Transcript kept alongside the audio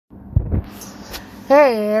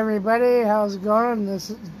Hey everybody, how's it going?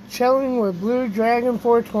 This is Chilling with Blue Dragon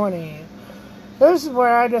 420. This is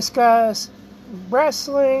where I discuss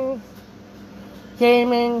wrestling,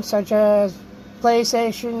 gaming such as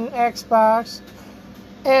PlayStation, Xbox,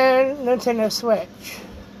 and Nintendo Switch.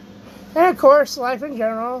 And of course, life in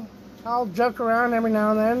general. I'll joke around every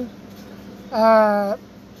now and then.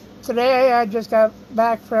 Today I just got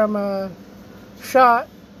back from a shot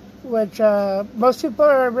which most people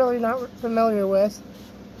are really not familiar with.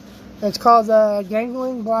 It's called the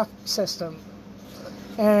Gangling Block System.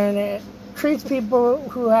 And it treats people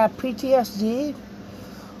who have PTSD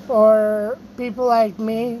or people like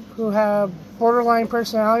me who have borderline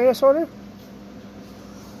personality disorder.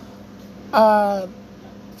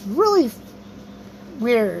 Really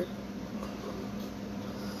weird.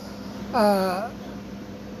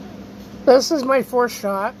 This is my fourth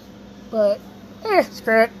shot, but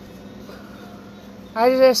screw it. I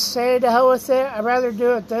just say to hell with it. I'd rather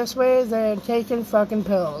do it this way than taking fucking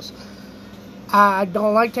pills. I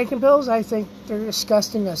don't like taking pills. I think they're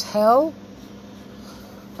disgusting as hell.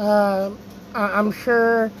 I'm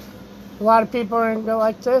sure a lot of people aren't going to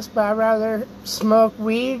like this, but I'd rather smoke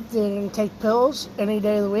weed than take pills any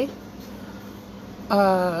day of the week.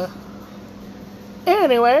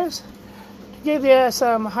 Anyways, to give you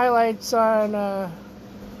some highlights on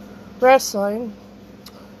wrestling,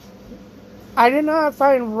 I did not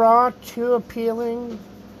find Raw too appealing.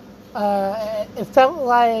 It felt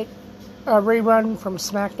like a rerun from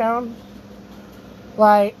SmackDown.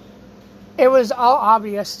 Like, it was all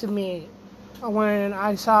obvious to me when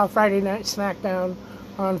I saw Friday Night SmackDown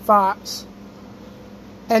on Fox.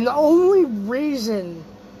 And the only reason,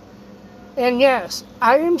 and yes,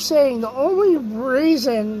 I am saying the only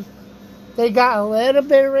reason they got a little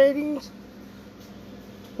bit of ratings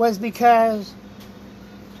was because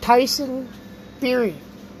Tyson Fury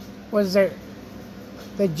was there.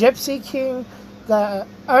 The Gypsy King, the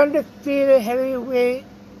undefeated heavyweight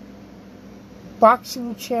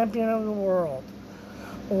boxing champion of the world.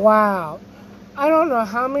 Wow. I don't know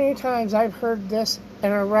how many times I've heard this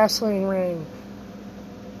in a wrestling ring.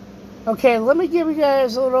 Okay, let me give you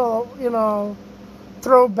guys a little,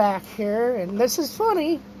 throwback here. And this is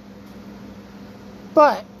funny.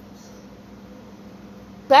 But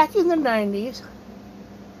back in the 90s,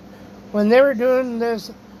 when they were doing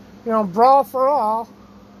this, Brawl for All,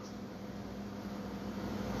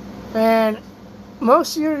 and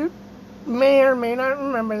most of you may or may not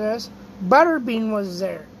remember this, Butterbean was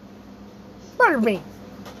there. Butterbean,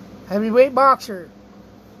 heavyweight boxer.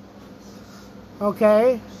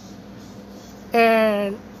 Okay?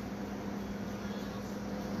 And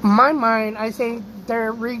in my mind, I think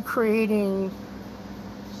they're recreating,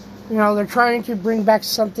 they're trying to bring back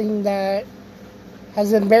something that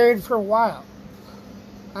has been buried for a while.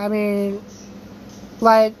 I mean,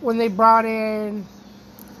 like when they brought in,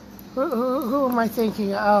 who am I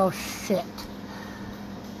thinking? Oh shit!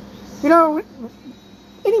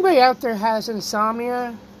 Anybody out there has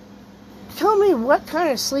insomnia? Tell me what kind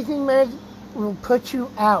of sleeping med will put you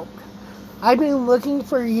out. I've been looking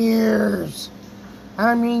for years.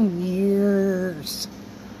 I mean years.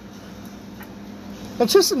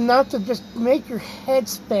 It's just enough to just make your head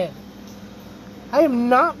spin. I have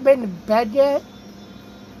not been to bed yet,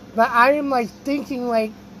 but I am thinking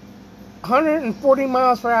 140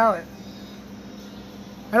 miles per hour.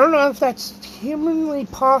 I don't know if that's humanly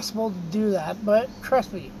possible to do that, but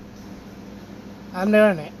trust me, I'm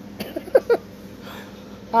doing it.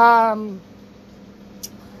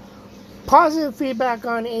 Positive feedback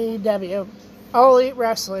on AEW, All Elite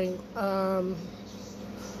Wrestling. A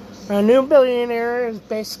new billionaire is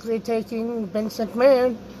basically taking Vince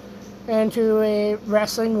McMahon into a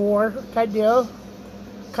wrestling war type deal.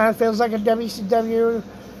 Kind of feels like a WCW,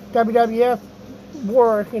 WWF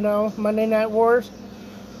war, Monday Night Wars.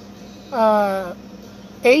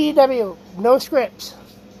 AEW, no scripts.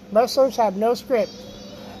 Wrestlers have no script.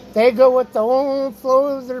 They go with the own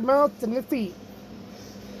flow of their mouth and their feet,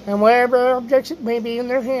 and whatever objects it may be in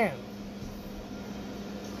their hand.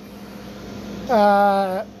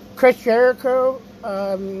 Chris Jericho,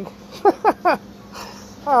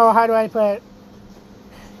 how do I put it?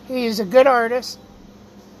 He's a good artist.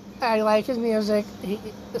 I like his music,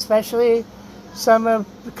 especially some of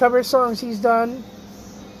the cover songs he's done.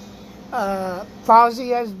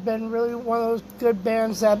 Fozzy has been really one of those good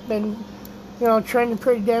bands that have been, trending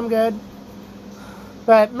pretty damn good.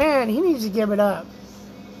 But man, he needs to give it up.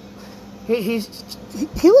 He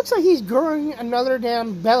looks like he's growing another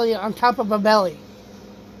damn belly on top of a belly.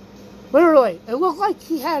 Literally, it looked like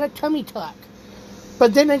he had a tummy tuck.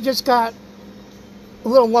 But then it just got a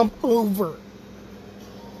little lump over.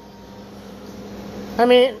 I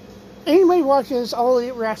mean, anybody watches All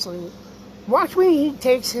Elite Wrestling, watch when he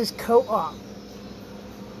takes his coat off.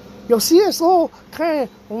 You'll see this little kind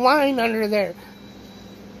of line under there.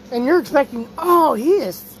 And you're expecting, oh, he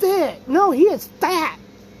is thick. No, he is fat.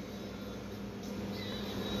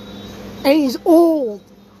 And he's old.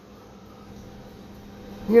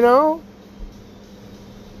 You know?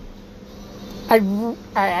 I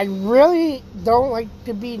really don't like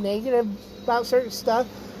to be negative about certain stuff.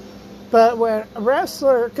 But when a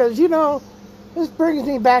wrestler, because, you know, this brings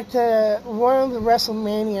me back to one of the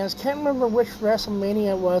WrestleManias. Can't remember which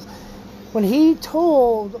WrestleMania it was. When he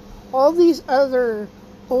told all these other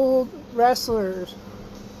old wrestlers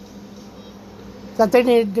that they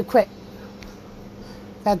needed to quit.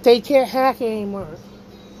 That they can't hack anymore.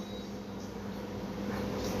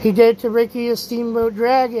 He did to Ricky the Steamboat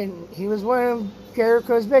Dragon. He was one of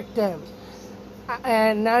Jericho's victims.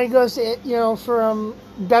 And now he goes to, you know, from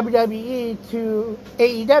WWE to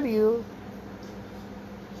AEW.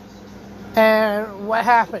 And what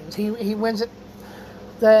happens? He wins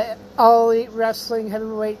the All Elite Wrestling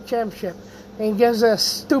Heavyweight Championship. And he gives a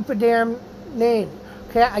stupid damn name.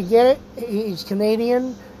 Okay, I get it. He's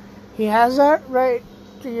Canadian. He has that right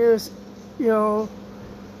to use, you know,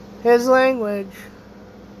 his language.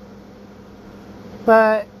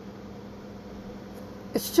 But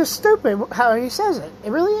it's just stupid how he says it.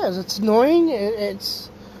 It really is. It's annoying. It's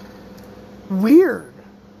weird.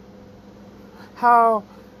 How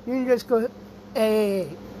you can just go,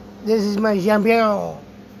 hey, this is my champion.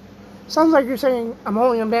 Sounds like you're saying, I'm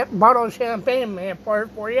holding a bottle of champagne, man,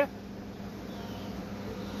 for you.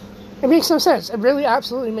 It makes no sense. It really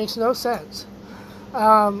absolutely makes no sense.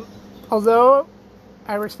 Although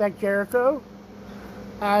I respect Jericho,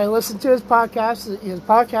 I listen to his podcast. His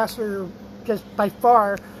podcasts are just by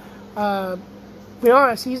far, to be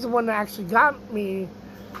honest, he's the one that actually got me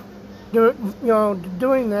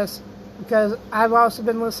doing this, because I've also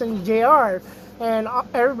been listening to JR and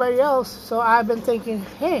everybody else, so I've been thinking,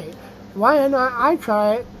 hey, why not I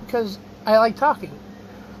try it? Because I like talking.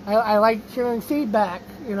 I like hearing feedback,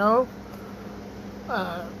 you know.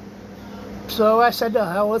 So I said to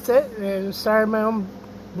hell with it and started my own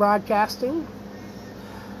broadcasting.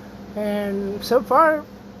 And so far,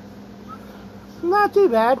 not too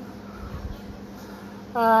bad.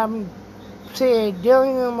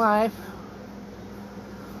 Dealing in life.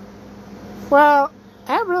 Well,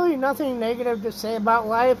 I have really nothing negative to say about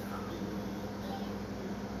life.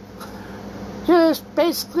 Just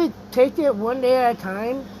basically take it one day at a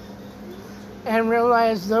time and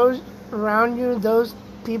realize those around you, those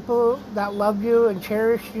people that love you and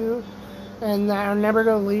cherish you and that are never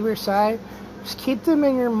going to leave your side, just keep them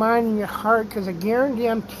in your mind and your heart, because I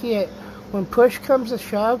guarantee it, when push comes to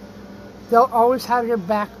shove, they'll always have your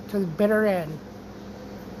back to the bitter end.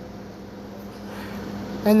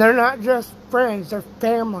 And they're not just friends, they're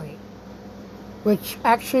family. Which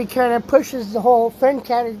actually kind of pushes the whole friend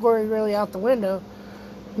category really out the window.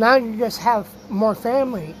 Now you just have more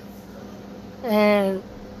family. And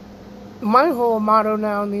my whole motto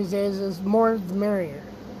now these days is more the merrier.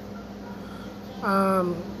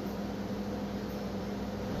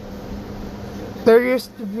 There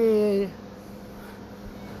used to be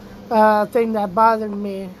a thing that bothered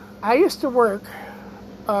me. I used to work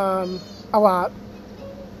a lot.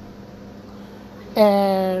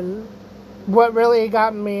 And what really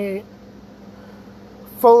got me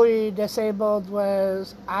fully disabled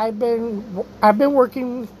was I've been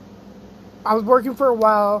working. I was working for a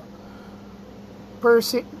while.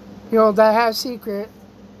 That has secret,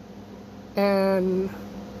 and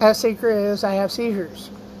that secret is I have seizures.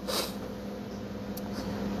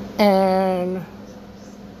 And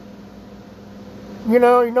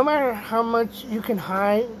no matter how much you can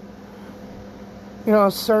hide,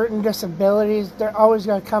 certain disabilities, they're always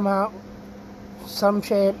going to come out. Some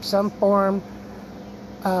shape, some form.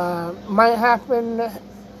 Might happen to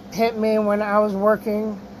hit me when I was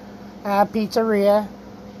working at a pizzeria.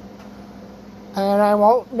 And I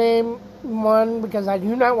won't name one because I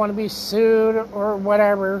do not want to be sued or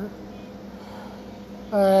whatever.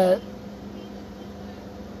 I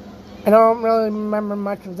don't really remember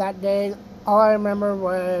much of that day. All I remember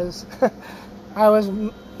was I was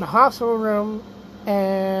in the hospital room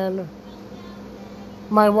and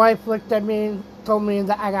my wife looked at me and told me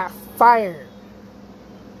that I got fired.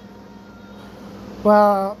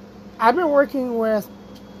 Well, I've been working with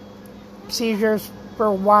seizures for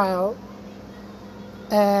a while,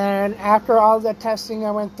 and after all the testing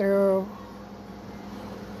I went through,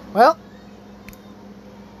 well,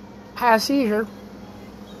 I had a seizure,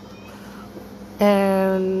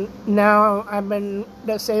 and now I've been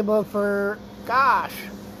disabled for,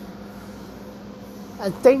 I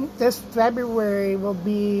think this February will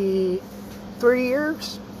be 3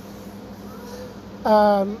 years.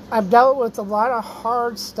 I've dealt with a lot of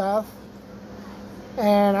hard stuff,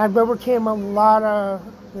 and I've overcame a lot of,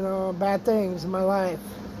 bad things in my life.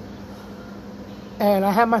 And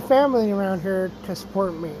I have my family around here to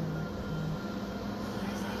support me.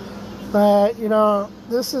 But,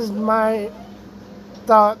 this is my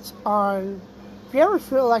thoughts on, if you ever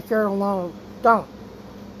feel like you're alone, don't.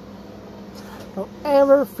 Don't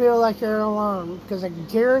ever feel like you're alone, because I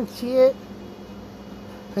guarantee it,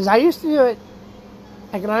 because I used to do it,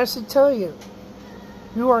 I can honestly tell you,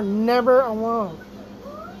 you are never alone.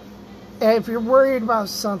 And if you're worried about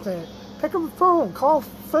something, pick up the phone, call a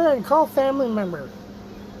friend, call a family member.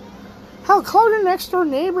 Hell, call your next door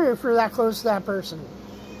neighbor if you're that close to that person.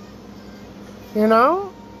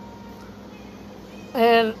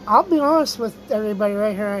 And I'll be honest with everybody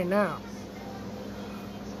right here, right now.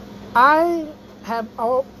 I have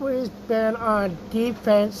always been a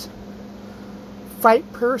defense fight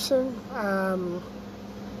person.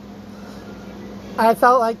 I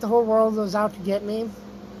felt like the whole world was out to get me.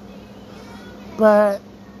 But,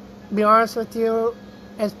 to be honest with you,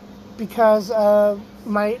 it's because of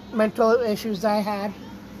my mental issues that I had.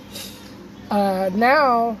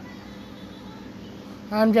 Now,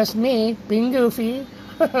 I'm just me, being goofy.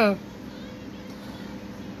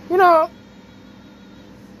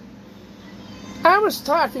 I was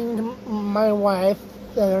talking to my wife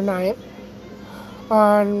the other night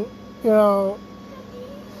on,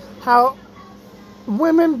 how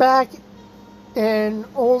women back in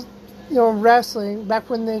old, wrestling, back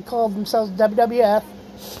when they called themselves WWF,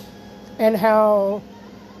 and how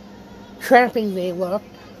trampy they looked.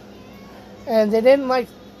 And they didn't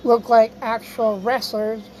look like actual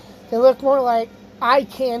wrestlers. They looked more like eye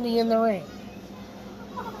candy in the ring,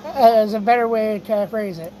 as a better way to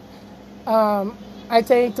phrase it. I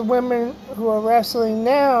think the women who are wrestling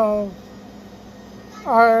now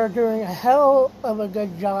are doing a hell of a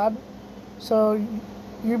good job. So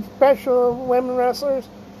you special women wrestlers,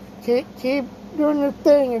 keep doing your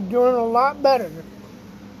thing. You're doing a lot better.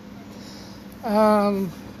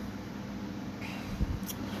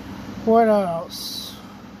 What else?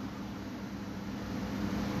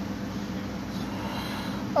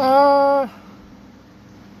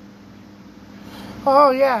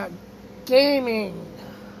 Oh yeah, gaming.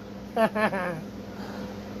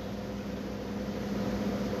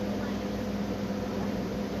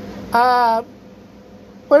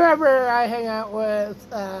 Whenever I hang out with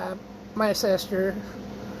my sister,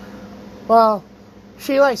 well,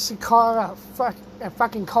 she likes to call it a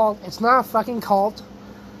fucking cult. It's not a fucking cult.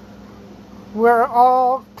 We're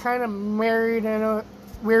all kind of married in a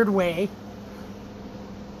weird way.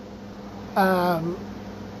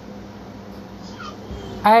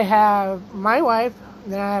 I have my wife,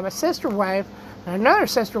 then I have a sister wife, another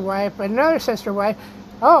sister wife, another sister wife.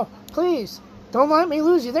 Oh, please, don't let me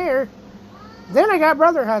lose you there. Then I got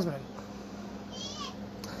brother husband.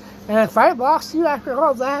 And if I lost you after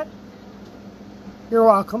all that, you're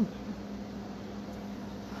welcome.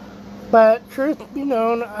 But truth be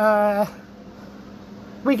known,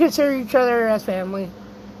 we consider each other as family.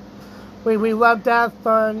 We love to have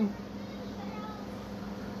fun.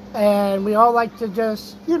 And we all like to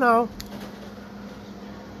just,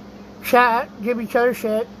 chat, give each other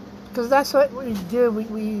shit. Because that's what we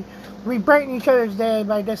do. We brighten each other's day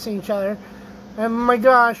by dissing each other. And my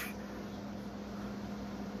gosh,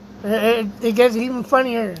 it gets even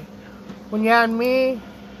funnier when you add me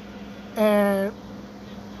and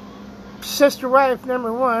sister wife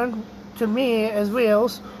number one to me as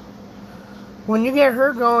Wheels. When you get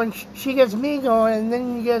her going, she gets me going, and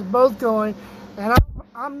then you get both going. And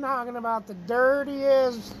I'm talking about the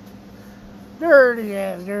dirtiest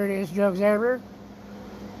jokes ever.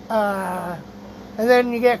 And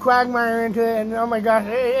then you get Quagmire into it, and oh my gosh,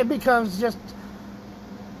 it becomes just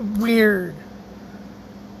weird.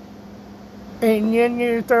 And then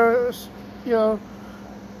you throw,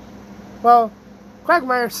 well,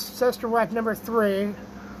 Quagmire's sister wife number 3,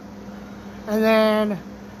 and then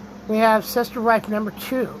we have sister wife number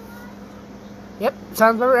 2. Yep,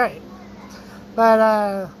 sounds about right.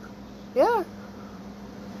 But, yeah.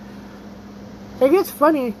 It gets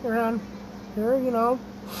funny around here,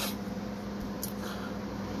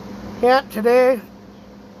 Yeah, today,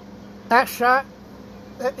 that shot,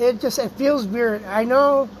 it feels weird. I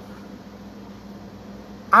know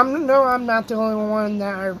I'm not the only one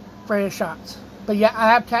that are afraid of shots. But yeah,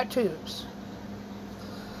 I have tattoos.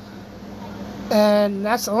 And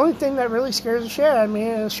that's the only thing that really scares the shit out of me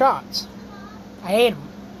is shots. I hate them.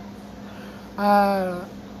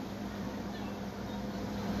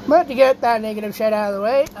 But to get that negative shit out of the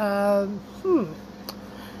way,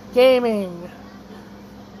 gaming.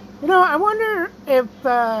 I wonder if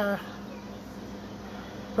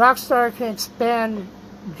Rockstar can expand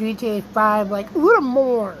GTA 5 like a little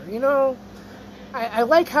more. I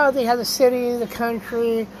like how they have the city, the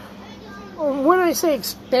country. When I say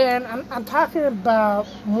expand, I'm talking about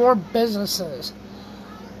more businesses,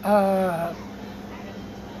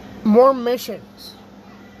 more missions,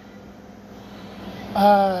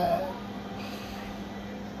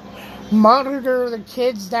 monitor the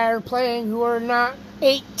kids that are playing who are not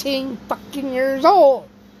 18 fucking years old.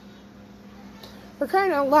 We're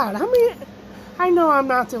crying out loud. I know I'm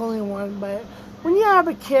not the only one, but when you have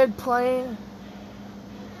a kid playing,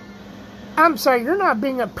 I'm sorry, you're not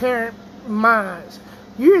being a parent, Maz.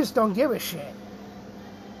 You just don't give a shit.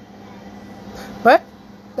 But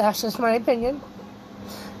that's just my opinion.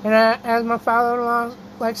 And as my father-in-law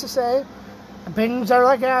likes to say, opinions are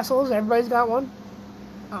like assholes. Everybody's got one.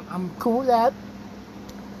 I'm cool with that.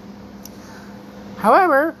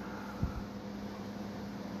 However,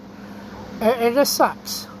 it just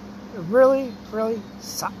sucks. It really, really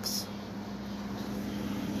sucks.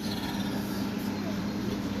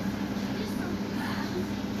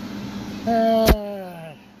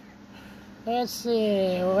 Let's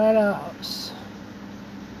see, what else?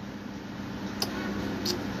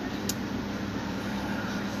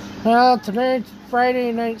 Well, tonight's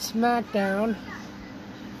Friday Night SmackDown.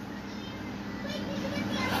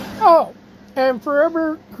 Oh, and for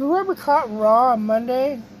whoever caught Raw on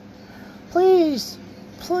Monday, please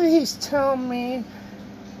tell me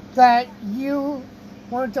that you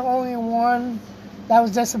weren't the only one that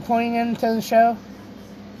was disappointed into the show.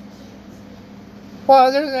 Well,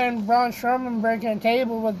 other than Braun Strowman breaking a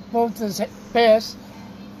table with both his fists.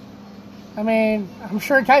 I mean, I'm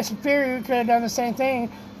sure Tyson Fury could have done the same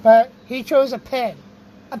thing, but he chose a pen.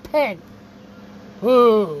 A pen.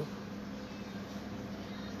 Ooh.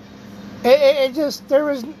 It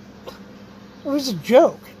was a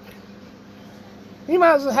joke. You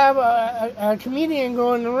might as well have a comedian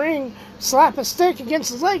go in the ring, slap a stick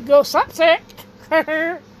against his leg, go slapstick.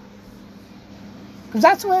 Because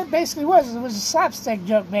that's what it basically was. It was a slapstick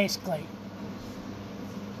joke, basically.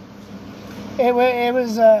 It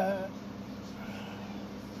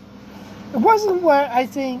wasn't what I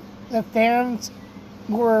think the fans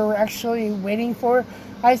were actually waiting for.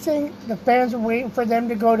 I think the fans were waiting for them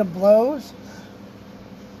to go to blows.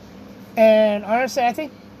 And honestly, I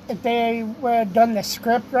think if they would have done the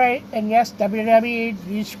script right, and yes, WWE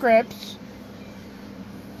use scripts,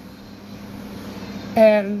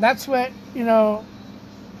 and that's what,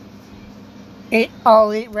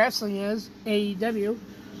 All Elite Wrestling is, AEW.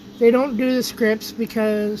 They don't do the scripts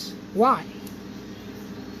because, why?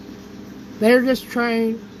 They're just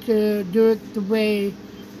trying to do it the way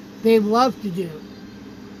they love to do.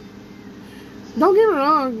 Don't get me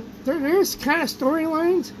wrong, there's kind of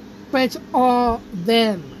storylines, but it's all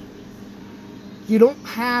them. You don't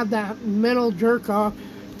have that mental jerk-off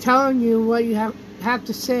telling you what you have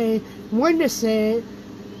to say, when to say it,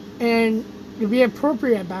 and to be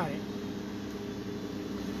appropriate about it.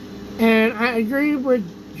 And I agree with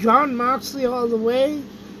Jon Moxley all the way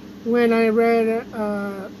when I read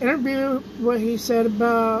an interview, what he said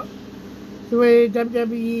about the way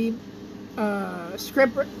WWE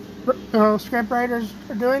script writers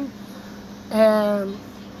are doing. And,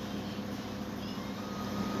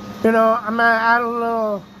 I'm going to add a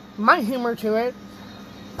little my humor to it.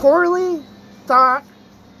 Poorly thought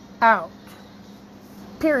out.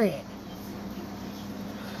 Period.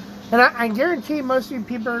 And I guarantee most of you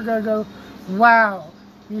people are going to go, wow,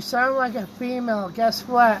 you sound like a female. Guess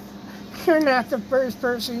what? You're not the first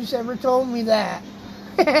person who's ever told me that.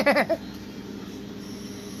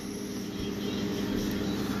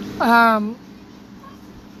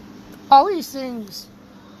 All these things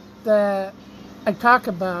that I talk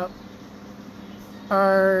about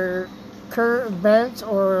are current events,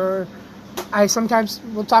 or I sometimes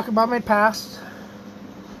will talk about my past.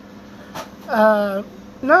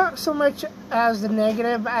 Not so much as the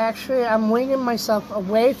negative. I'm winging myself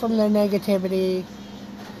away from the negativity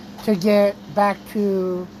to get back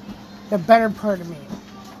to the better part of me.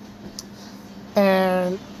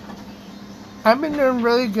 And I've been doing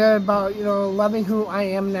really good about, loving who I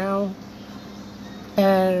am now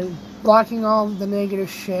and blocking all the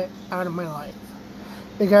negative shit out of my life.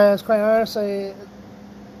 Because, quite honestly,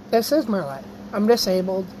 this is my life. I'm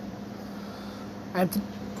disabled. I have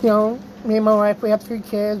to, me and my wife, we have 3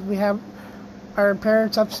 kids. We have our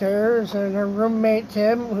parents upstairs and our roommate,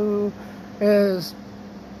 Tim, who is,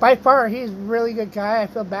 by far, he's a really good guy. I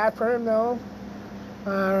feel bad for him, though.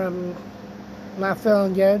 not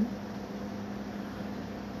feeling good.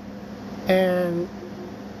 And,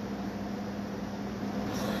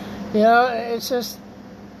 it's just,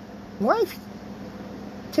 life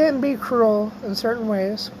can be cruel in certain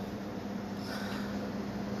ways.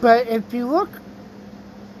 But if you look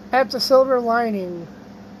at the silver lining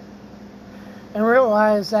and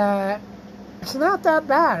realize that it's not that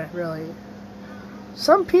bad, really.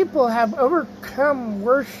 Some people have overcome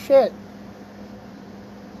worse shit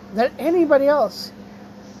than anybody else.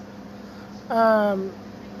 I'm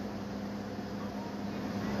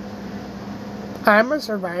a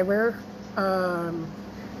survivor.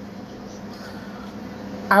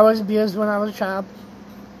 I was abused when I was a child.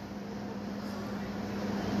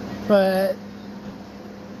 But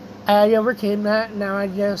I overcame that. Now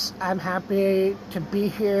I'm happy to be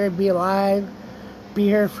here, be alive, be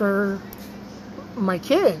here for my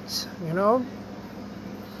kids,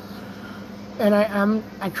 And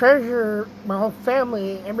I treasure my whole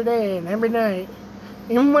family every day and every night,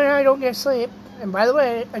 even when I don't get sleep. And by the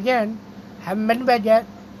way, again, haven't been to bed yet.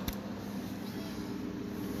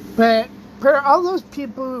 But for all those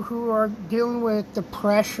people who are dealing with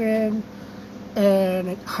depression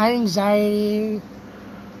and high anxiety,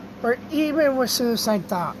 or even with suicide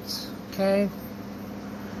thoughts, okay?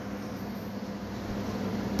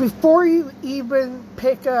 Before you even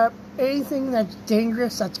pick up anything that's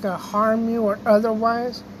dangerous, that's going to harm you or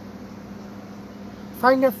otherwise,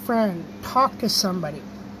 find a friend, talk to somebody.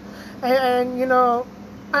 And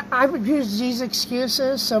I would use these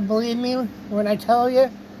excuses, so believe me when I tell you,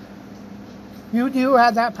 you do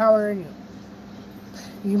have that power in you.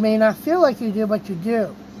 You may not feel like you do, but you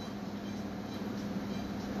do.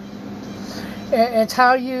 It's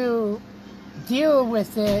how you deal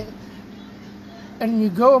with it and you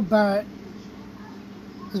go about it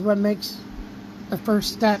is what makes the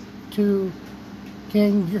first step to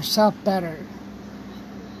getting yourself better.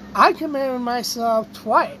 I commended myself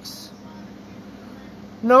twice.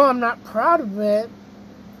 No, I'm not proud of it,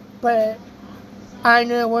 but I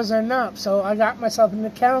knew it wasn't enough, so I got myself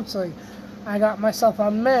into counseling. I got myself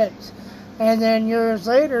on meds. And then years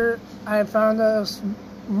later, I found this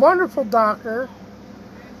wonderful doctor,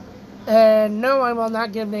 and no, I will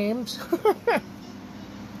not give names.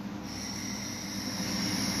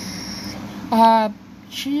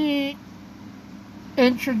 She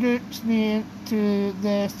introduced me to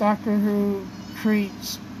this doctor who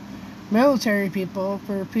treats military people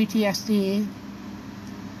for PTSD,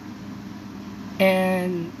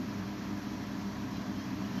 and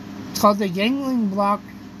it's called the Gangling Block,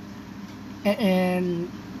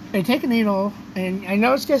 and they take a needle, and I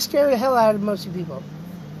know it's going to scare the hell out of most of people.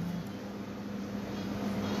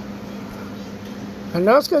 I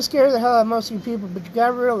know it's going to scare the hell out of most of you people, but you got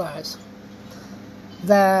to realize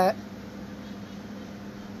that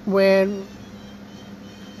when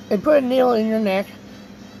they put a needle in your neck,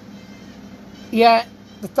 yeah,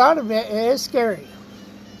 the thought of it is scary.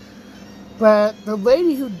 But the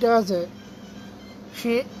lady who does it,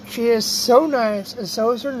 she is so nice, and so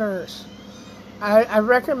is her nurse. I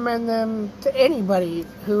recommend them to anybody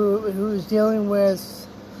who is dealing with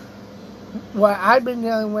what I've been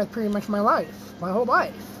dealing with pretty much my whole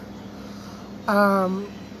life.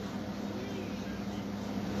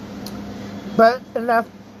 But enough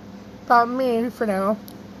about me for now.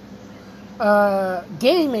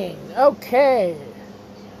 Gaming, okay.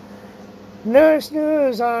 Newest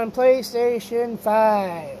news on PlayStation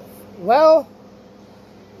 5. Well,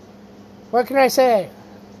 what can I say?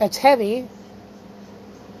 It's heavy.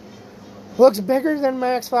 Looks bigger than my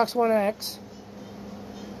Xbox One X.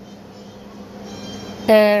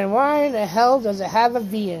 And why in the hell does it have a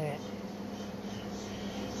V in it?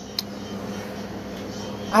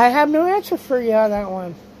 I have no answer for you on that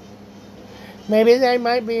one. Maybe they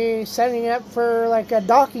might be setting up for like a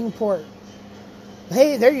docking port.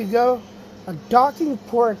 Hey, there you go. A docking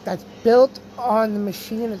port that's built on the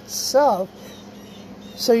machine itself,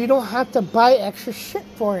 so you don't have to buy extra shit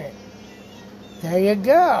for it. There you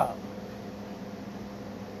go.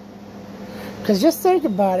 Because just think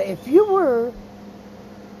about it. If you were,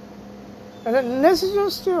 and this is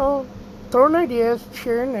just, throwing ideas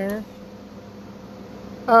here and there,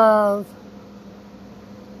 of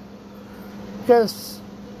just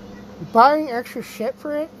buying extra shit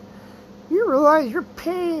for it, you realize you're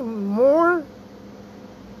paying more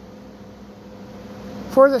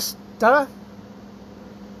for the stuff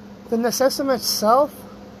than the system itself.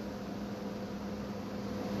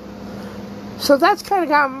 So that's kind of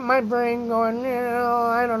got my brain going,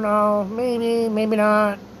 I don't know, maybe, maybe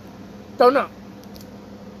not, don't know.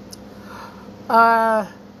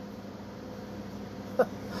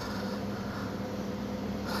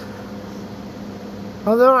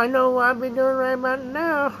 Although I know what I'll be doing right about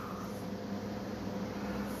now.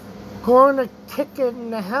 Going to kicking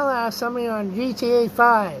the hell out of somebody on GTA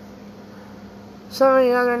 5. Somebody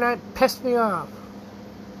the other night pissed me off.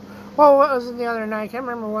 Well, what was it the other night? I can't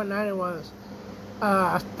remember what night it was.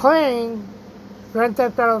 I was playing Grand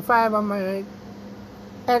Theft Auto 5 on my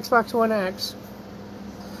Xbox One X.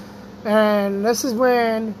 And this is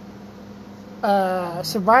when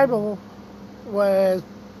survival was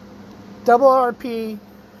double RP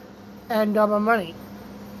and double money.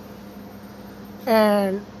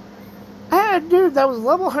 And I had a dude that was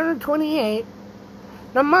level 128.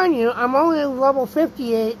 Now, mind you, I'm only level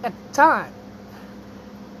 58 at the time.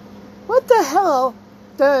 What the hell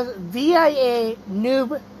does VIA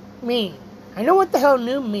noob mean? I know what the hell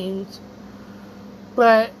noob means,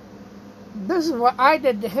 but this is what I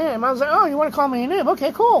did to him. I was like, oh, you want to call me a noob?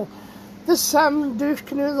 Okay, cool. This some douche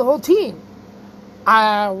canoe the whole team.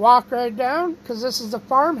 I walk right down, because this is the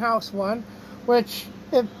farmhouse one, which,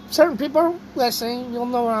 if certain people are listening, you'll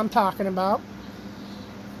know what I'm talking about.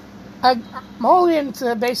 I'm all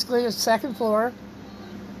into basically the second floor.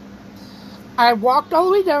 I walked all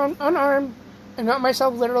the way down unarmed and got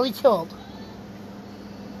myself literally killed.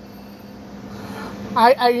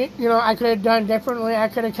 I could have done differently. I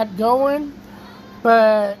could have kept going,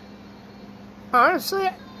 but honestly,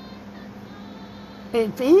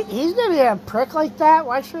 if he's gonna be a prick like that,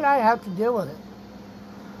 why should I have to deal with it?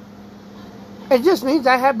 It just means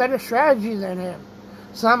I have better strategy than him.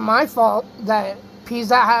 It's not my fault that he's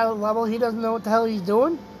that high level. He doesn't know what the hell he's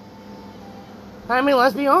doing. I mean,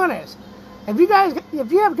 let's be honest. If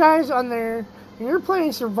you have guys on there and you're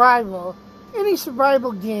playing survival, any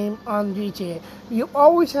survival game on GTA, you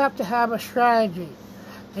always have to have a strategy.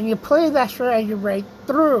 And you play that strategy right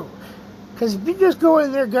through. Because if you just go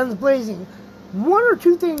in there guns blazing, one or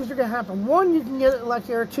two things are going to happen. One, you can get it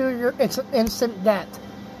lucky, or two, it's instant death.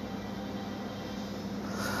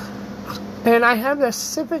 And I have this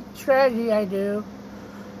specific strategy I do.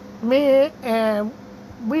 Me and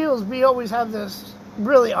Wheels, we always have this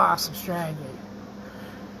really awesome strategy.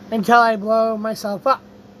 Until I blow myself up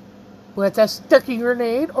with a sticky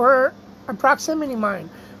grenade or a proximity mine.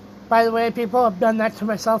 By the way, people, I've done that to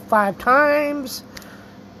myself 5 times.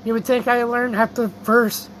 You would think I learned after the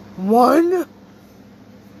first one.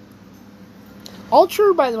 All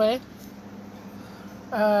true, by the way.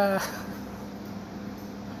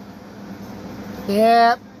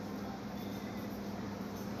 Yeah.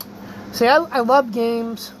 See, I love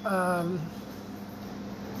games.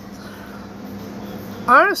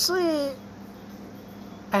 Honestly,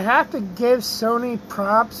 I have to give Sony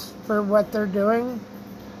props for what they're doing.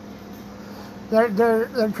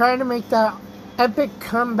 They're trying to make that epic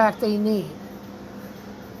comeback they need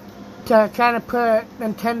to kind of put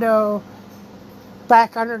Nintendo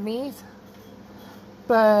back underneath.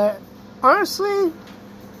 But honestly,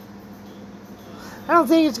 I don't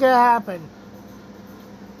think it's gonna happen.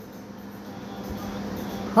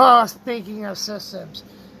 Oh, speaking of systems,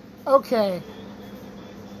 okay.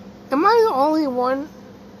 Am I the only one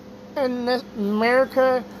in this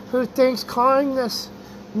America who thinks calling this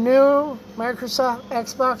new Microsoft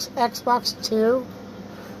Xbox 2?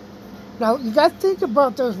 Now, you got to think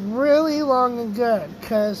about those really long and good,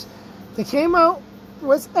 because they came out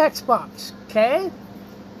with Xbox, okay?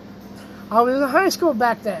 I was in high school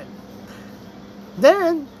back then.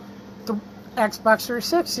 Then, the Xbox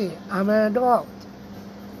 360. I'm an adult.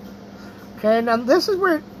 Okay, now this is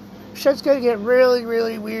where shit's gonna get really,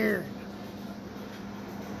 really weird.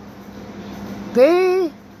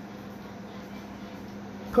 They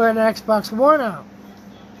put an Xbox One out.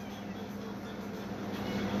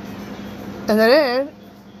 And then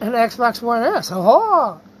an Xbox One S.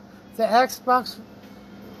 Oh, the Xbox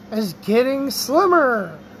is getting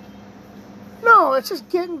slimmer. No, it's just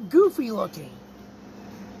getting goofy looking.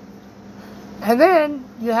 And then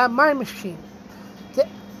you have my machine. The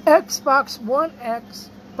Xbox One X,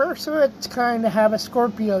 first of its kind to have a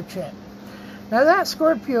Scorpio chip. Now that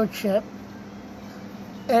Scorpio chip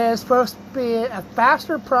is supposed to be a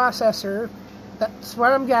faster processor. That's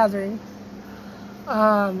what I'm gathering.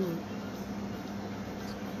 But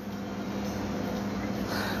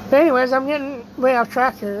anyways, I'm getting way off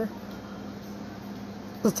track here.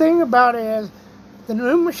 The thing about it is, the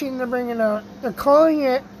new machine they're bringing out, they're calling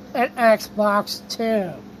it an Xbox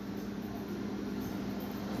 2.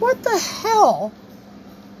 What the hell?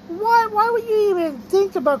 Why would you even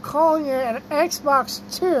think about calling it an Xbox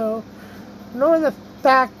 2, knowing the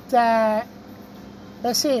fact that,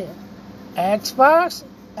 let's see, Xbox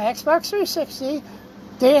 360,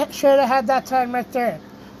 they should have had that time right there.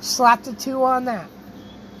 Slap the 2 on that.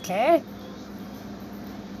 Okay?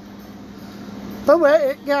 But what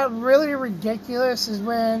it got really ridiculous is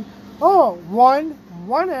when, oh, 1,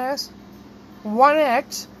 1S,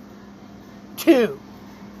 1X, 2.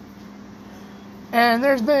 And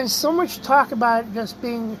there's been so much talk about it just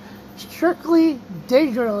being strictly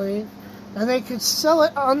digitally, and they could sell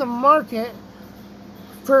it on the market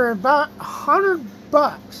for about $100.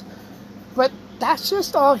 But that's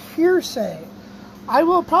just all hearsay. I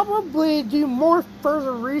will probably do more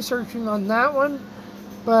further researching on that one,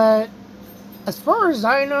 but as far as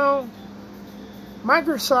I know,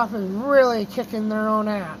 Microsoft is really kicking their own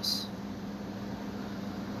ass.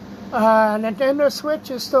 Nintendo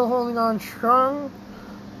Switch is still holding on strong.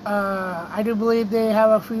 I do believe they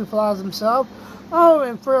have a few flaws themselves. Oh,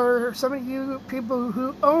 and for some of you people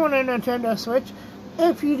who own a Nintendo Switch,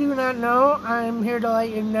 if you do not know, I'm here to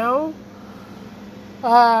let you know.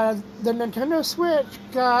 The Nintendo Switch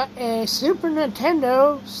got a Super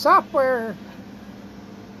Nintendo software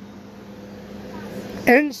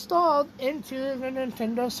installed into the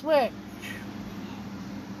Nintendo Switch.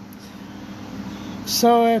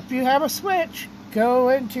 So if you have a Switch, go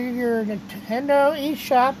into your Nintendo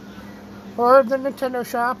eShop or the Nintendo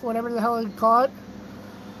Shop, whatever the hell you call it,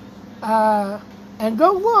 and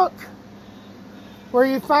go look where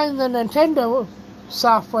you find the Nintendo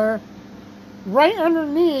software. Right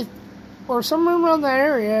underneath or somewhere around that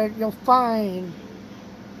area, you'll find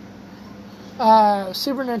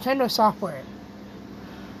Super Nintendo software.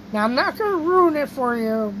 Now, I'm not going to ruin it for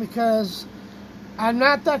you because I'm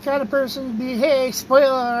not that kind of person to be, hey,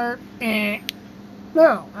 spoiler alert.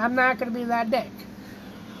 No, I'm not going to be that dick.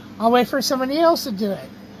 I'll wait for somebody else to do it.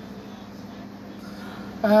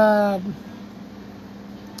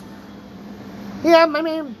 Yeah, my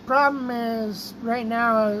main problem is right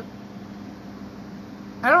now,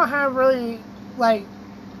 I don't have really, like,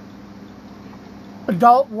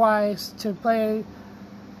 adult-wise to play,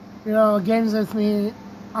 games with me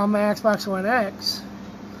on my Xbox One X.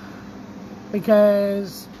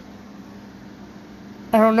 Because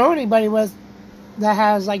I don't know anybody that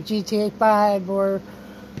has, like, GTA 5 or,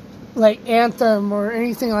 like, Anthem or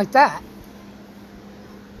anything like that.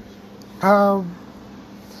 I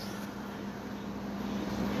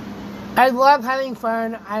love having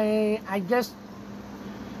fun. I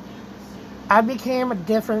became a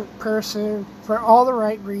different person for all the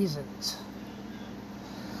right reasons.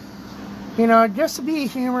 Just to be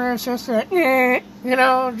humorous, just to,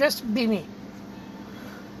 just be me.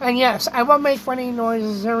 And yes, I will make funny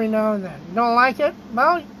noises every now and then. Don't like it?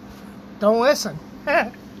 Well, don't listen.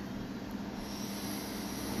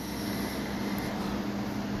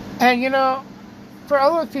 And for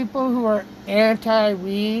other people who are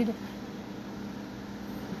anti-weed,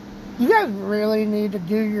 you guys really need to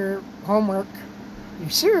do your homework. You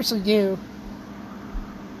seriously do.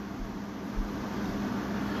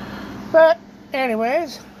 But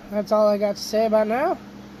anyways, that's all I got to say about now.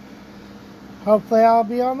 Hopefully I'll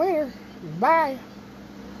be on later. Bye.